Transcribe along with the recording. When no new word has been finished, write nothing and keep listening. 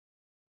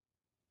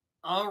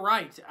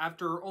Alright,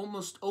 after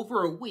almost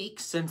over a week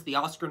since the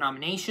Oscar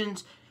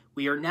nominations,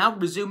 we are now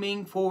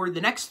resuming for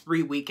the next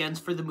 3 weekends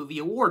for the movie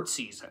awards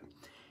season.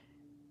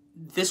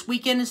 This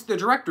weekend is the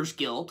Directors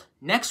Guild,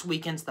 next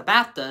weekend's the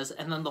BAFTAs,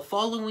 and then the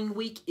following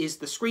week is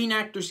the Screen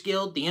Actors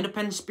Guild, the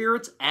Independent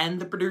Spirits, and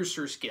the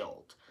Producers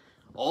Guild.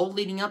 All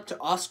leading up to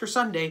Oscar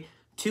Sunday,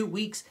 2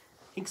 weeks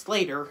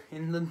later,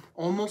 in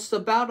almost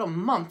about a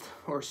month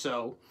or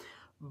so.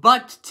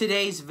 But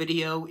today's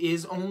video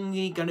is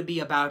only going to be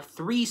about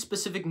 3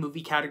 specific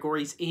movie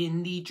categories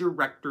in the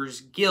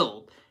Directors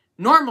Guild.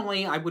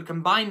 Normally, I would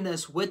combine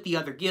this with the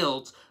other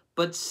guilds,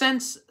 but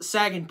since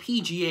SAG and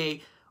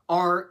PGA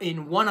are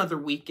in one other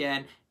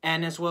weekend,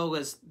 and as well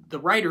as the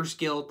Writers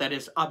Guild, that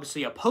is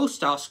obviously a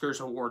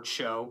post-Oscars award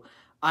show,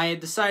 I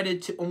had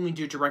decided to only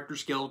do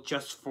Directors Guild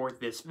just for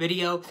this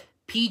video.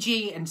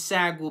 PGA and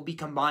SAG will be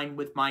combined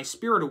with my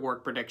Spirit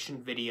Award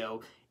prediction video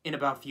in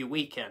about a few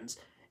weekends.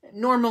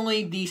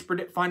 Normally, these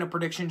final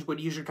predictions would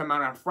usually come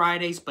out on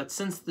Fridays, but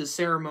since the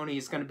ceremony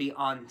is going to be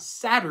on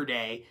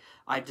Saturday,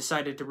 I've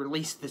decided to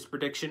release this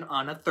prediction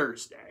on a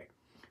Thursday.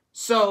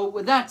 So,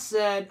 with that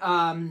said,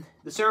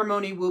 the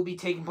ceremony will be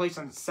taking place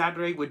on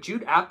Saturday with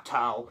Judd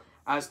Apatow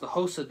as the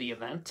host of the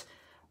event.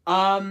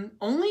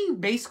 Only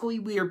basically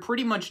we are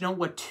pretty much know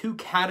what 2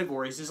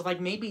 categories is, like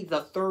maybe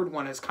the third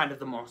one is kind of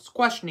the most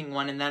questioning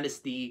one, and that is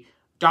the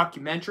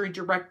documentary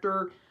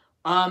director.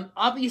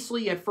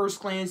 Obviously, at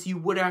first glance, you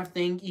would have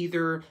think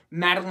either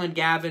Madeline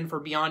Gavin for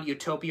Beyond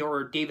Utopia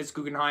or Davis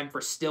Guggenheim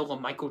for Still, a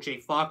Michael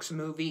J. Fox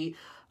movie.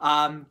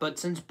 But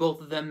since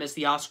both of them missed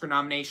the Oscar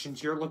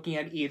nominations, you're looking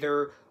at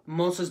either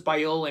Moses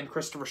Bayol and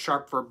Christopher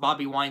Sharp for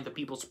Bobi Wine, the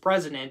People's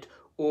President,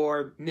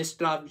 or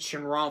Mistav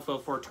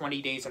Shinranfa for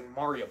 20 Days in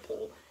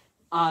Mariupol.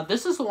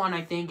 This is the one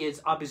I think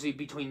is obviously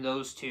between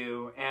those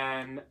two,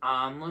 and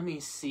let me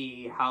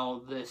see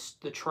how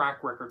the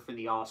track record for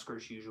the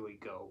Oscars usually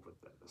go with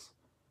this.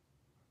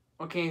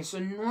 Okay, so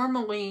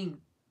normally,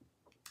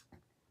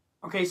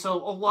 so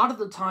a lot of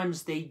the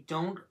times they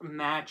don't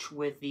match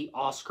with the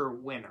Oscar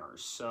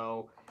winners.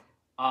 So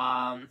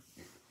although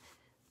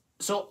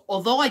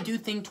I do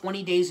think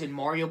 20 Days in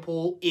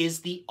Mariupol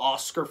is the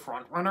Oscar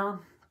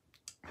frontrunner,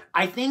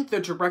 I think the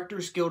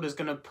Directors Guild is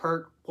going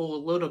to pull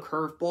a little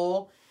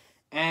curveball,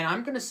 and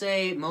I'm going to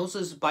say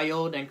Moses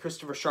Bayod and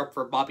Christopher Sharp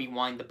for Bobi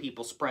Wine, the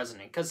People's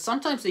President, because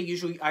sometimes they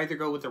usually either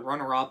go with the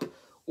runner-up,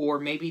 or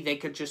maybe they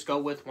could just go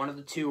with one of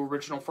the 2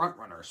 original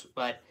frontrunners.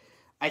 But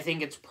I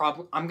think it's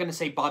probably, I'm going to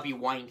say Bobi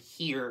Wine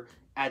here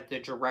at the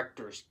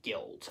Directors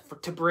Guild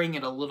to bring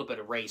in a little bit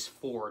of race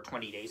for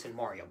 20 Days in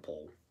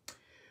Mariupol.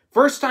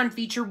 First time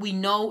feature, we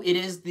know it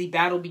is the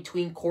battle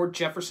between Cord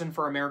Jefferson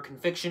for American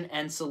Fiction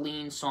and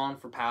Celine Song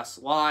for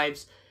Past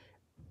Lives.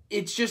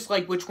 It's just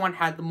like which one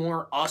had the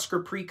more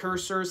Oscar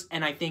precursors,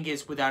 and I think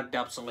it's without a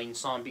doubt Celine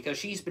Song, because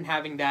she's been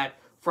having that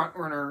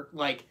frontrunner,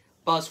 like,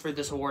 buzz for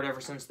this award ever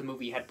since the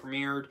movie had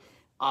premiered.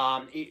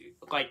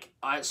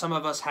 Some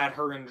of us had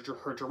her in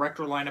her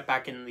director lineup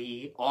back in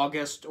the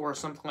August or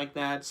something like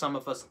that. Some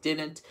of us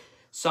didn't.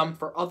 Some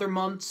for other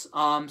months.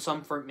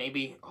 Some for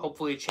maybe,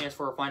 hopefully, a chance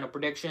for our final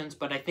predictions.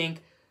 But I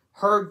think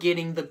her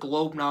getting the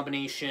Globe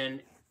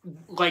nomination,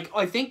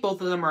 I think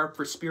both of them are up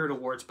for Spirit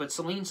Awards, but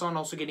Celine Song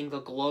also getting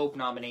the Globe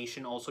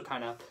nomination also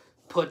kind of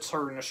puts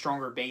her in a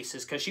stronger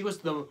basis,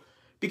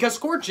 because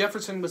Cord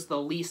Jefferson was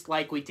the least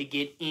likely to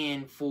get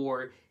in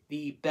for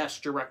the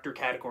Best Director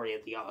category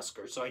at the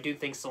Oscars. So I do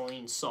think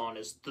Celine Song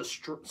is the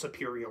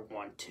superior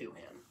one to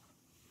him.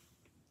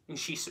 And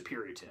she's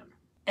superior to him.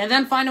 And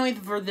then finally,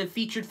 for the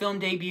featured film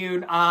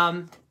debut,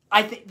 I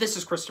think this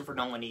is Christopher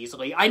Nolan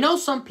easily. I know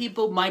some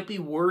people might be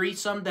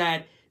worrisome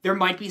that there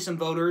might be some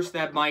voters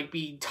that might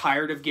be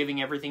tired of giving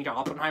everything to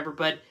Oppenheimer,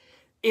 but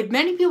if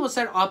many people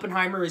said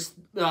Oppenheimer is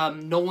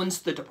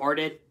Nolan's The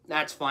Departed,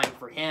 that's fine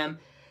for him.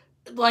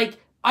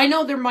 I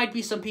know there might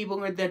be some people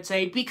that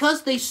say,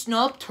 because they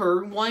snubbed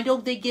her, why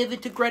don't they give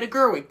it to Greta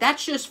Gerwig?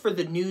 That's just for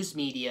the news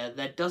media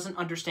that doesn't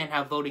understand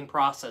how voting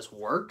process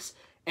works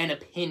and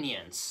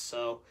opinions.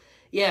 So,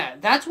 yeah,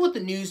 that's what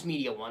the news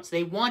media wants.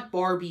 They want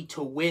Barbie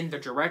to win the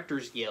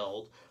Directors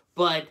Guild,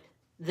 but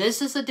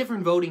this is a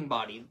different voting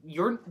body.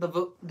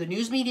 The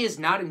news media is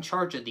not in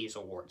charge of these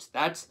awards.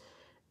 That's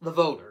the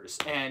voters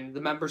and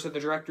the members of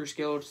the Directors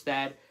Guilds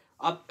that...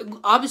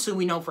 obviously,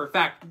 we know for a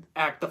fact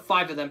the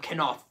 5 of them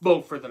cannot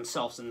vote for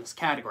themselves in this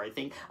category.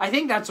 I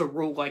think that's a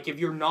rule. Like, if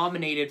you're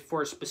nominated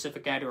for a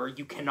specific category,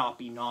 you cannot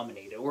be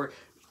nominated. Or,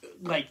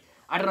 I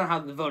don't know how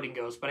the voting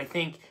goes, but I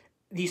think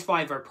these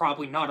 5 are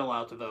probably not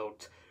allowed to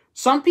vote.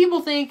 Some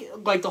people think,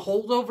 The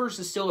Holdovers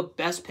is still a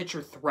Best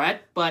Picture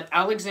threat, but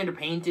Alexander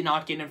Payne did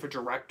not get in for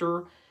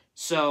director,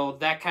 so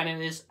that kind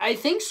of is... I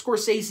think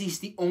Scorsese's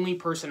the only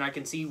person I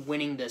can see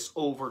winning this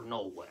over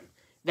Nolan.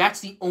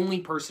 That's the only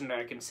person that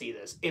I can see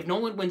this. If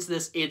Nolan wins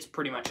this, it's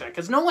pretty much that.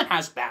 Because Nolan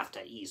has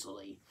BAFTA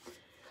easily.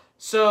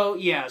 So,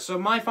 yeah. So,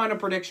 my final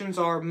predictions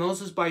are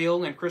Moses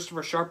Bayol and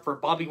Christopher Sharp for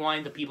Bobi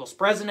Wine, the People's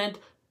President.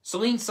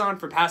 Celine Song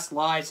for Past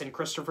Lives. And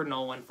Christopher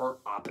Nolan for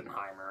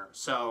Oppenheimer.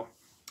 So,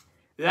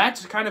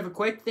 that's kind of a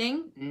quick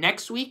thing.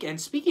 Next week, and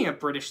speaking of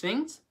British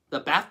things,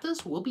 the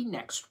BAFTAs will be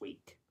next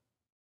week.